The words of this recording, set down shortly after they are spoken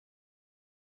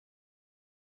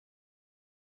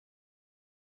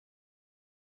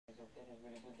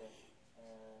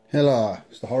Hello,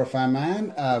 it's the Horror Fan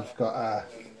Man. I've got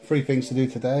 3 things to do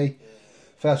today.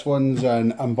 First one's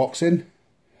an unboxing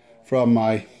from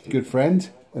my good friend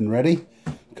Nready,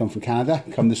 come from Canada,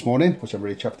 come this morning, which I'm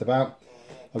really chuffed about.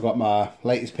 I've got my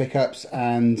latest pickups,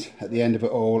 and at the end of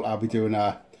it all I'll be doing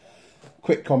a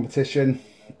quick competition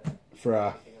for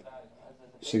a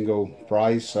single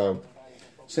prize. So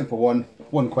simple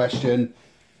one question,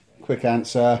 quick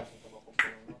answer,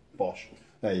 bosh,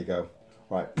 there you go.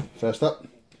 Right, first up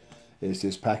is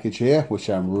this package here, which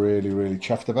I'm really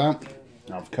chuffed about.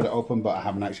 I've cut it open, but I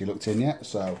haven't actually looked in yet,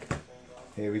 so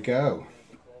here we go.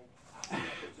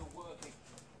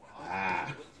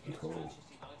 Cool.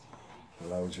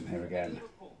 Loads in here again.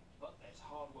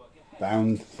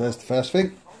 Bound, first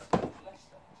thing,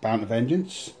 Bound of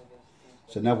Vengeance.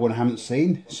 It's another one I haven't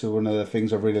seen. So one of the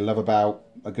things I really love about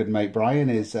my good mate Brian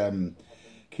is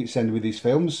keeps sending me these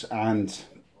films, and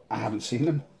I haven't seen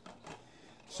them.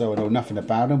 So I know nothing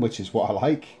about them, which is what I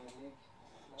like.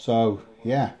 So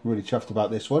yeah, really chuffed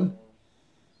about this one.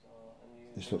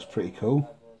 This looks pretty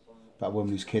cool. About a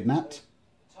woman who's kidnapped.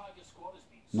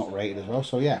 Not rated as well,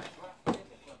 so yeah.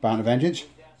 Bound of Vengeance.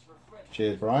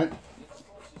 Cheers, Brian.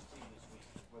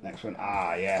 Next one,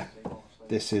 yeah.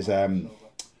 This is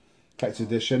collector's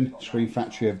edition, Screen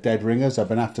Factory of Dead Ringers. I've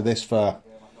been after this for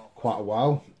quite a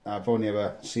while. I've only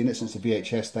ever seen it since the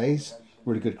VHS days.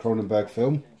 Really good Cronenberg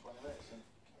film.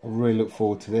 I really look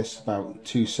forward to this. About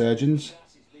 2 surgeons.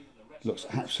 Looks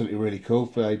absolutely really cool.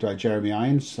 Played by Jeremy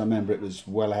Irons. I remember it was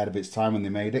well ahead of its time when they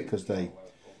made it, because they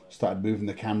started moving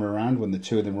the camera around when the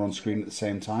 2 of them were on screen at the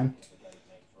same time.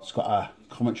 It's got a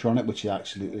commentary on it, which I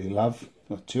absolutely love.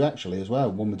 Well, 2 actually as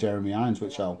well. One with Jeremy Irons,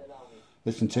 which I'll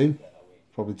listen to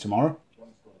probably tomorrow.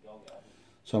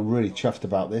 So I'm really chuffed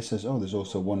about this. There's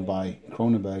also one by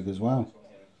Cronenberg as well.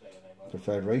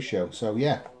 Preferred ratio. So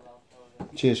yeah,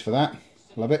 cheers for that.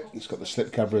 Love it. It's got the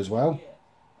slipcover as well.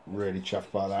 Really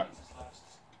chuffed by that.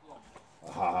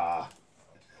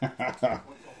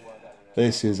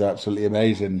 This is absolutely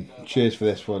amazing. Cheers for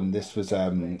this one. This was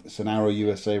it's an Arrow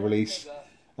USA release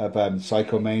of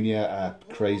Psychomania, a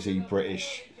crazy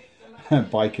British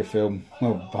biker film,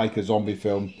 well, biker zombie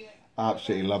film.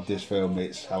 Absolutely love this film.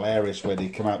 It's hilarious where they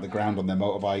come out the ground on their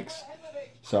motorbikes.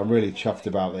 So I'm really chuffed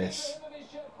about this,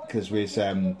 because it's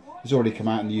already come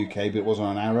out in the UK, but it wasn't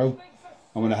on Arrow.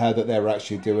 And when I heard that they were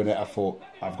actually doing it, I thought,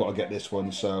 I've got to get this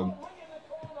one. So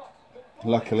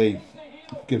luckily,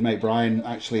 good mate Brian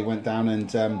actually went down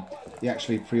and he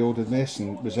actually pre-ordered this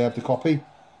and reserved a copy.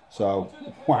 So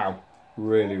wow,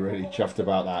 really chuffed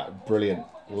about that. Brilliant.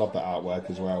 Love that artwork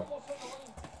as well.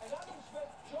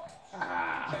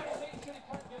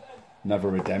 Another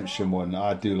redemption one.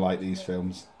 I do like these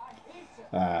films.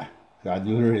 I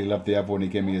really love the other one he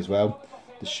gave me as well,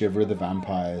 The Shiver of the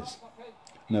Vampires.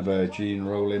 Another Gene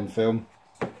Roland film.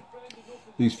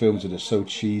 These films are just so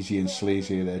cheesy and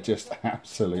sleazy. They're just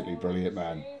absolutely brilliant,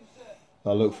 man.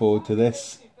 I look forward to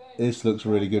this. This looks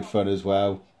really good fun as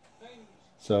well.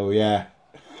 So yeah,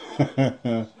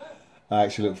 I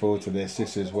actually look forward to this.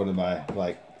 This is one of my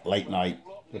late night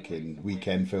looking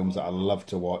weekend films that I love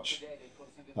to watch.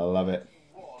 I love it.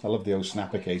 I love the old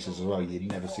snapper cases as well. You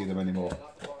never see them anymore.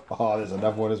 Oh, there's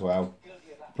another one as well.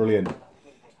 Brilliant.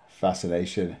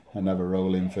 Fascination, another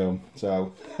Roland film.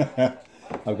 So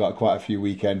I've got quite a few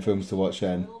weekend films to watch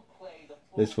then.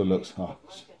 This one looks,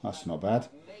 that's not bad.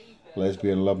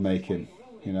 Lesbian lovemaking,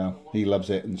 you know, he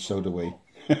loves it and so do we.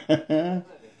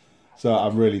 So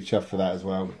I'm really chuffed for that as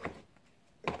well,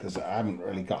 because I haven't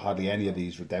really got hardly any of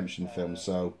these redemption films.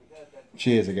 So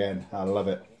cheers again. I love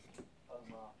it.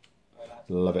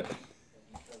 Love it.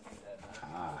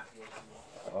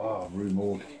 Rue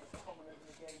Morgue.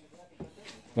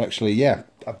 Actually, yeah,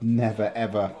 I've never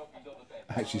ever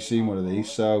actually seen one of these,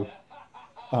 so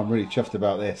I'm really chuffed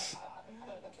about this.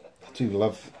 I do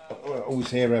love, I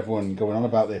always hear everyone going on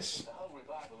about this.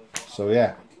 So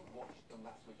yeah,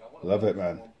 love it,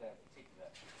 man.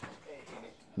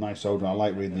 Nice old one. I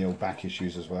like reading the old back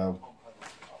issues as well.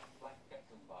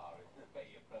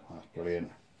 That's brilliant.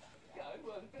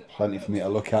 Plenty for me to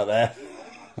look at there.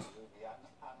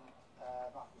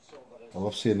 I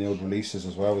love seeing the old releases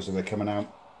as well as they're coming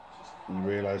out. You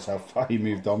realise how far you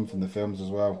moved on from the films as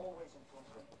well.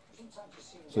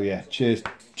 So yeah, cheers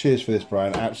for this,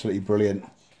 Brian. Absolutely brilliant.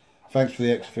 Thanks for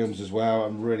the extra films as well.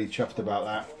 I'm really chuffed about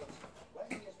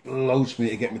that. Loads for me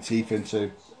to get my teeth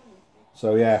into.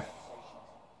 So yeah,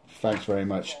 thanks very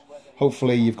much.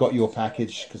 Hopefully you've got your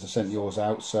package, because I sent yours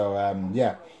out. So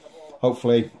yeah,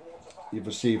 hopefully you've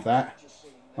received that.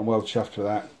 I'm well chuffed with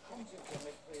that.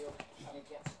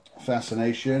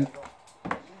 Fascination.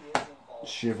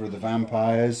 Shiver of the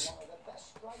Vampires.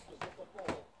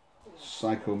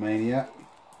 Psychomania,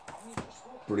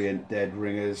 brilliant Dead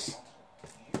Ringers,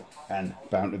 and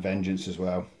Bound to Vengeance as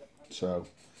well. So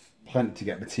plenty to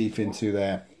get my teeth into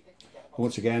there.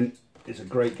 Once again, he's a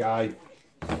great guy.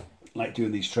 Like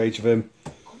doing these trades with him.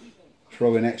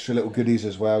 Throw in extra little goodies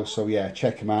as well. So yeah,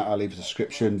 check him out. I'll leave a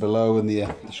description below in the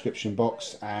description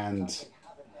box. And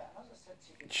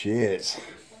cheers.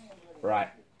 Right.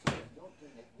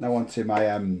 Now on to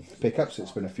my pickups.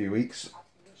 It's been a few weeks.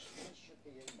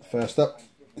 First up,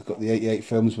 we've got the 88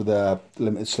 films with a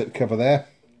limited slipcover there.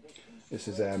 This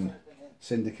is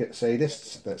Syndicate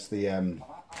Sadists. That's the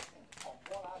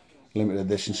limited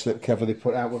edition slipcover they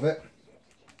put out with it.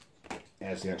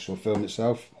 There's the actual film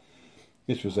itself.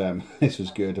 This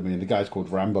was good. I mean, the guy's called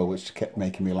Rambo, which kept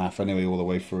making me laugh anyway all the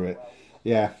way through it.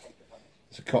 Yeah,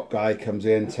 it's a cop guy comes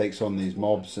in, takes on these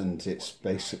mobs, and it's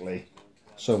basically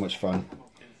so much fun.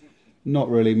 Not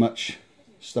really much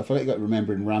stuff I think I got to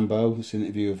remember in Rambo. This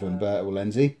interview with Umberto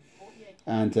Lenzi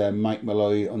and Mike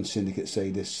Malloy on Syndicate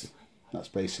Sadists. That's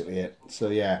basically it. So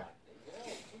yeah,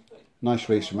 nice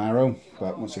release from Arrow,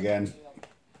 but once again,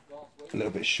 a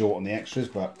little bit short on the extras,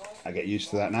 but I get used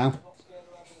to that now.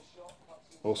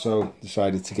 Also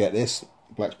decided to get this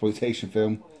blaxploitation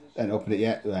film. Didn't open it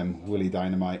yet. Willie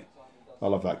Dynamite. I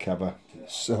love that cover.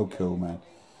 It's so cool, man.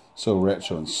 So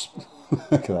retro and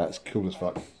look at that. It's cool as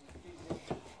fuck.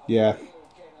 Yeah,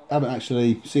 I haven't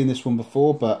actually seen this one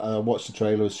before, but I watched the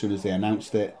trailer as soon as they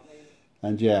announced it,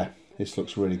 and yeah, this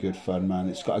looks really good fun, man.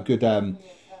 It's got a good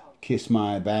Kiss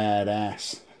My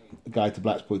Badass Guide to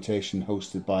Blaxploitation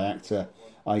hosted by actor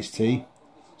Ice-T.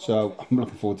 So I'm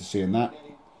looking forward to seeing that.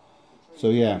 So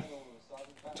yeah,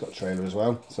 it's got a trailer as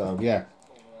well. So yeah,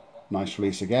 nice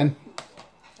release again.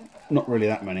 Not really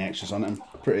that many extras on it. I'm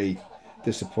pretty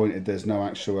disappointed there's no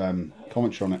actual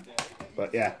commentary on it.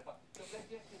 But yeah.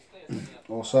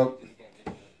 Also,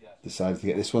 decided to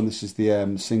get this one. This is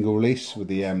the single release with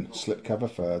the slipcover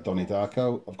for Donnie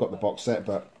Darko. I've got the box set,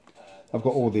 but I've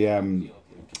got all the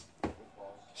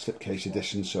slipcase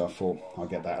editions, so I thought I'll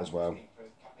get that as well.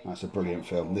 That's a brilliant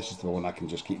film. This is the one I can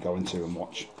just keep going to and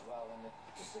watch.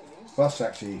 Plus,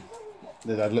 actually,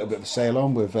 they had a little bit of a sale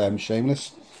on with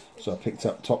Shameless, so I picked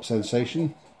up Top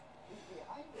Sensation,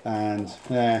 and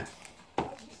yeah,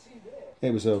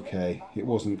 it was okay. It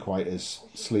wasn't quite as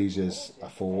sleazy as I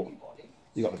thought.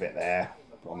 You got the bit there,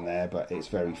 on there, but it's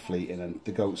very fleeting, and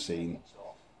the goat scene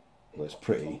was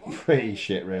pretty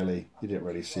shit, really. You didn't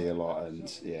really see a lot,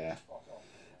 and yeah,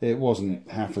 it wasn't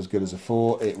half as good as I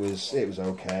thought. It was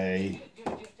okay,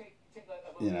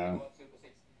 you know.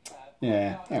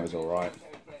 Yeah, that was alright.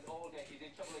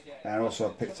 And also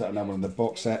I picked up another one of the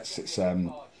box sets. It's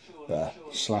the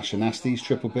Slasher Nasties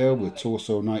triple bill with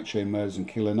Torso, Night Train, Murders and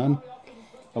Killer Nun.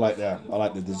 I like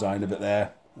the design of it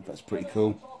there. That's pretty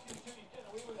cool.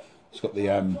 It's got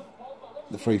the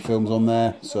 3 films on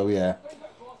there, so yeah,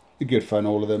 good fun,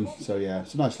 all of them. So yeah,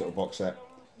 it's a nice little box set.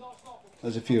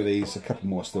 There's a few of these, a couple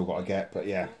more still got to get, but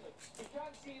yeah,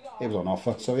 it was on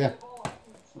offer, so yeah, it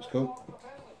was cool.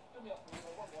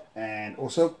 And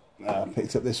also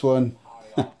picked up this one.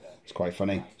 It's quite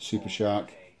funny. Super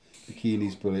Shark,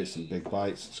 bikinis, bullets, and big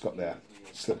bites. It's got their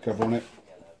slipcover on it.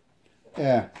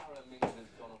 Yeah,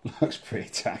 looks pretty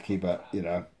tacky, but you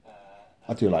know,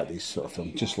 I do like these sort of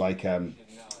films. Just like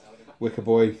Wicker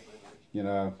Boy, you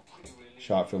know,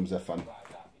 shark films, they're fun.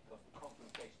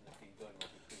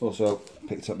 Also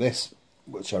picked up this,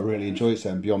 which I really enjoy. It's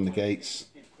Beyond the Gates.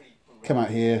 Come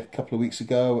out here a couple of weeks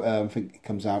ago. I think it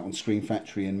comes out on Screen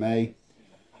Factory in May.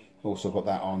 Also got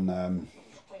that on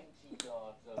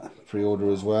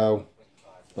pre-order as well.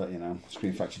 But you know,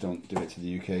 Screen Factory don't do it to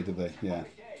the UK, do they? Yeah.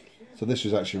 So this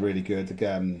was actually really good.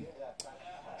 Again,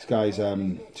 this guy's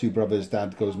 2 brothers'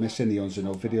 dad goes missing. He owns an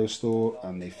old video store,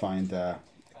 and they find a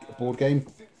board game.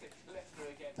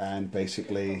 And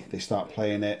basically, they start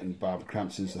playing it, and Barbara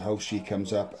Crampton's the host. She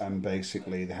comes up, and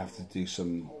basically, they have to do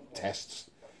some tests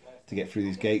to get through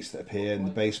these gates that appear in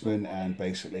the basement, and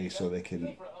basically, so they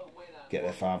can get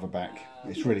their father back.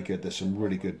 It's really good. There's some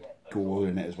really good gore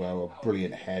in it as well. A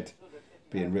brilliant head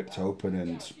being ripped open,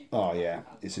 and oh yeah,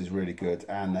 this is really good.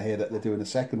 And I hear that they're doing a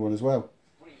second one as well.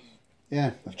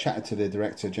 Yeah, I've chatted to the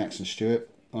director Jackson Stewart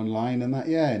online and that.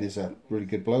 Yeah, and he's a really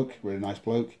good bloke, really nice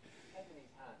bloke.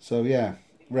 So yeah,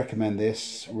 recommend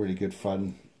this. Really good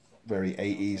fun, very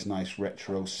 80s, nice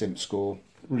retro simp score,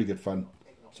 really good fun.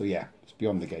 So yeah, it's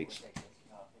Beyond the Gates.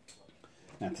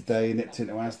 Now today nipped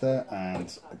into Asda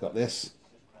and I got this.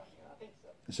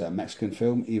 It's a Mexican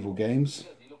film, Evil Games.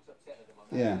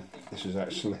 Yeah, this was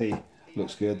actually,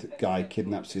 looks good. Guy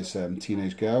kidnaps his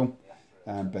teenage girl,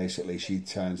 and basically she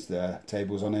turns the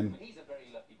tables on him.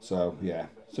 So yeah,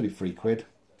 it's only £3.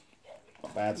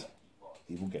 Not bad.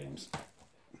 Evil Games.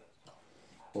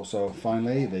 Also,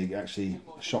 finally, they actually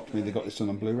shocked me. They got this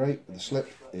on Blu-ray with the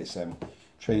slip. It's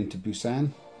Train to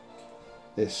Busan.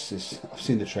 This is, I've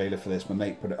seen the trailer for this. My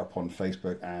mate put it up on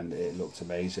Facebook and it looked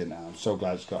amazing. And I'm so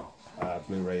glad it's got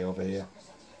Blu-ray over here.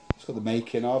 It's got the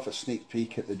making of a sneak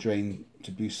peek at the Train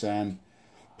to Busan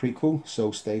prequel,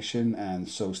 Seoul Station and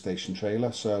Seoul Station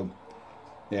trailer. So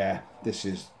yeah, this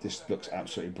looks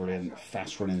absolutely brilliant.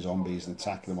 Fast running zombies and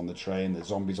attacking them on the train. The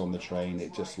zombies on the train.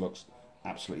 It just looks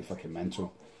absolutely fucking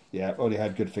mental. Yeah, I've only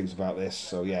heard good things about this.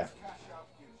 So yeah,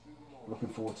 looking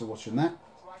forward to watching that.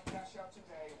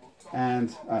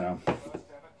 And I know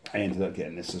I ended up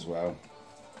getting this as well.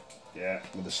 Yeah,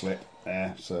 with the slip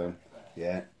there. So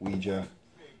yeah, Ouija,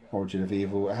 Origin of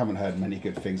Evil. I haven't heard many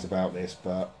good things about this,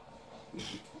 but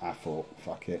I thought,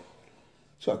 fuck it.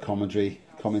 It's got a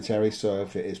commentary, so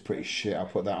if it is pretty shit, I'll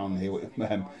put that on here, what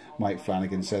Mike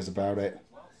Flanagan says about it.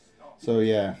 So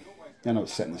yeah, I know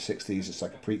it's set in the 60s, it's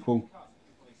like a prequel.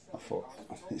 I thought,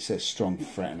 it says strong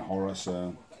threat and horror,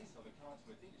 so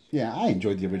yeah, I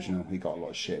enjoyed the original. He got a lot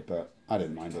of shit, but I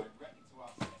didn't mind it.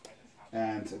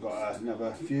 And I got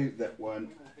another few that weren't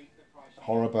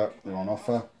horror, but they're on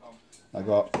offer. I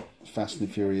got Fast and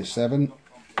Furious 7.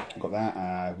 I got that.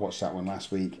 I watched that one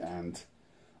last week, and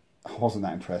I wasn't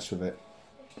that impressed with it.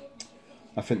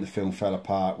 I think the film fell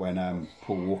apart when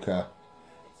Paul Walker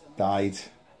died.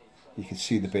 You could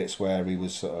see the bits where he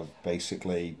was sort of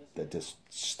basically, they just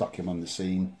stuck him on the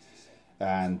scene.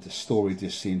 And the story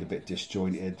just seemed a bit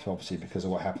disjointed, obviously because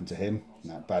of what happened to him,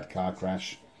 that bad car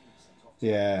crash.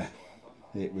 Yeah,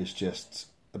 it was just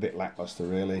a bit lackluster,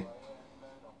 really.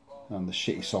 And the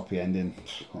shitty, soppy ending,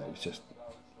 it was just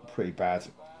pretty bad.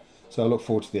 So I look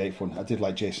forward to the 8th one. I did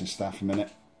like Jason Statham in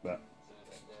it, but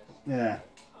yeah.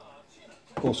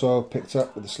 Also picked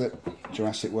up with the slip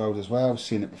Jurassic World as well.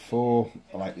 Seen it before.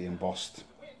 I like the embossed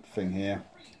thing here.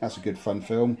 That's a good fun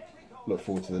film. Look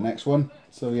forward to the next one.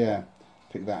 So yeah.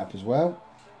 Pick that up as well.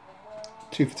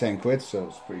 2 for 10 quid, so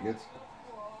it's pretty good.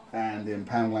 And in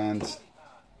Poundland,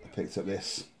 I picked up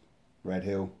this Red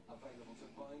Hill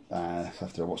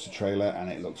after I watched the trailer, and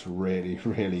it looks really,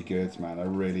 really good, man. I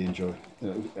really enjoy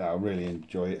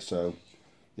it. So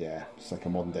yeah, it's like a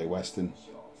modern day western.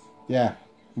 Yeah,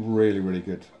 really, really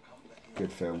good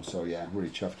film. So yeah, really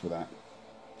chuffed with that.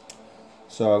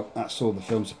 So that's all the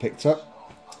films I picked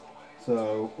up.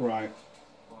 So right.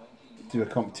 Do a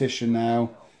competition now,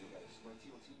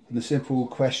 and the simple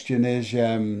question is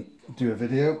do a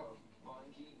video,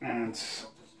 and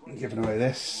I'm giving away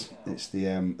this. It's the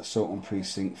Assault on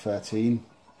Precinct 13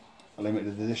 a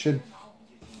limited edition.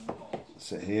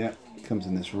 That's it here. It comes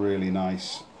in this really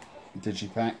nice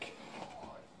digipack,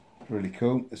 really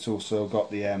cool. It's also got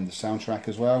the soundtrack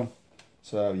as well,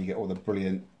 so you get all the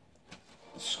brilliant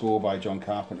score by John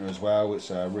Carpenter as well.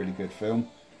 It's a really good film,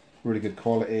 really good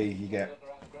quality. You get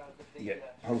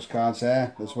postcards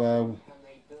there as well,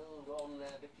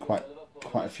 quite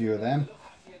a few of them.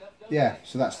 Yeah,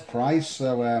 so that's the prize.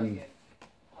 So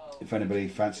if anybody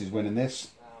fancies winning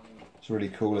this, it's a really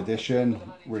cool edition,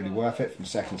 really worth it. From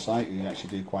Second Sight, you can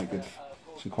actually do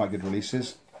some quite good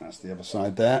releases. That's the other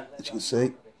side there, as you can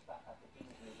see.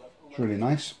 It's really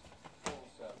nice.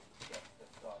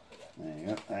 There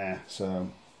you go. So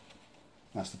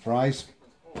that's the prize.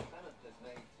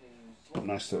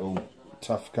 Nice little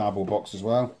tough cardboard box as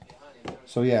well.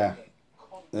 So yeah,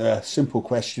 the simple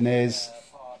question is,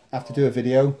 after do a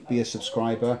video, be a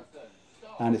subscriber,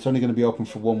 and it's only going to be open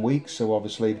for 1 week, so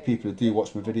obviously the people who do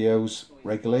watch my videos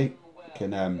regularly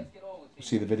can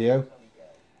see the video.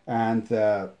 And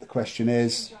the question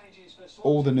is,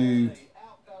 all the new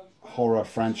horror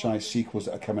franchise sequels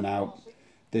that are coming out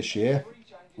this year,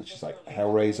 which is like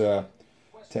Hellraiser,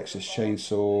 Texas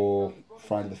Chainsaw,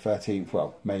 Friday the 13th,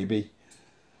 well, maybe,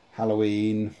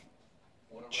 Halloween,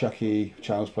 Chucky,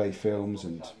 Child's Play films,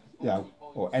 and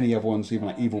or any other ones, even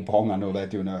like Evil Bong. I know they're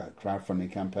doing a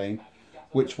crowdfunding campaign.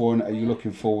 Which one are you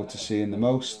looking forward to seeing the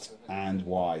most, and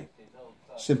why?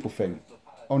 Simple thing.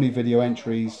 Only video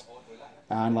entries,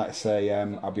 and like I say,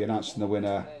 I'll be announcing the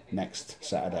winner next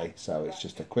Saturday. So it's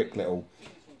just a quick little,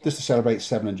 just to celebrate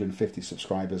 750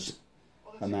 subscribers,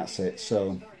 and that's it.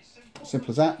 So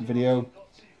simple as that. Video,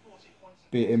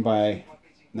 be it in by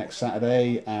next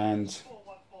Saturday, and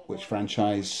which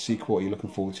franchise sequel are you looking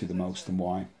forward to the most and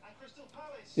why?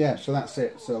 Yeah, so that's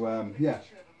it. So yeah,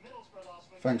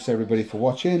 thanks everybody for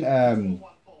watching.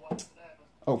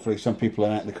 Hopefully some people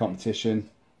are at the competition,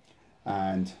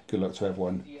 and good luck to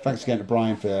everyone. Thanks again to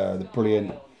Brian for the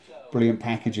brilliant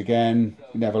package again.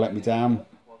 You never let me down.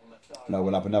 No,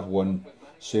 we'll have another one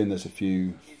soon. There's a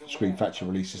few Screen Factory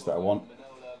releases that I want,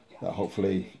 that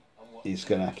hopefully he's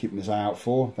going to keep his eye out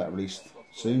for, that released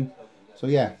soon. So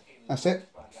yeah, that's it.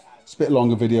 It's a bit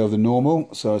longer video than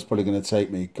normal, so it's probably going to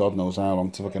take me God knows how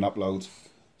long to fucking upload.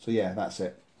 So yeah, that's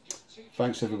it.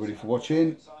 Thanks everybody for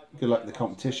watching. Good luck with the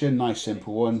competition. Nice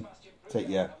simple one. Take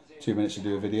you 2 minutes to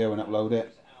do a video and upload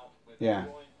it. Yeah.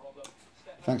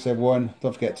 Thanks everyone.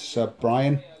 Don't forget to sub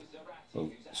Brian.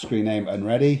 Screen name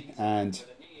Nready, and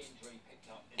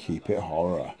keep it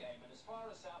horror.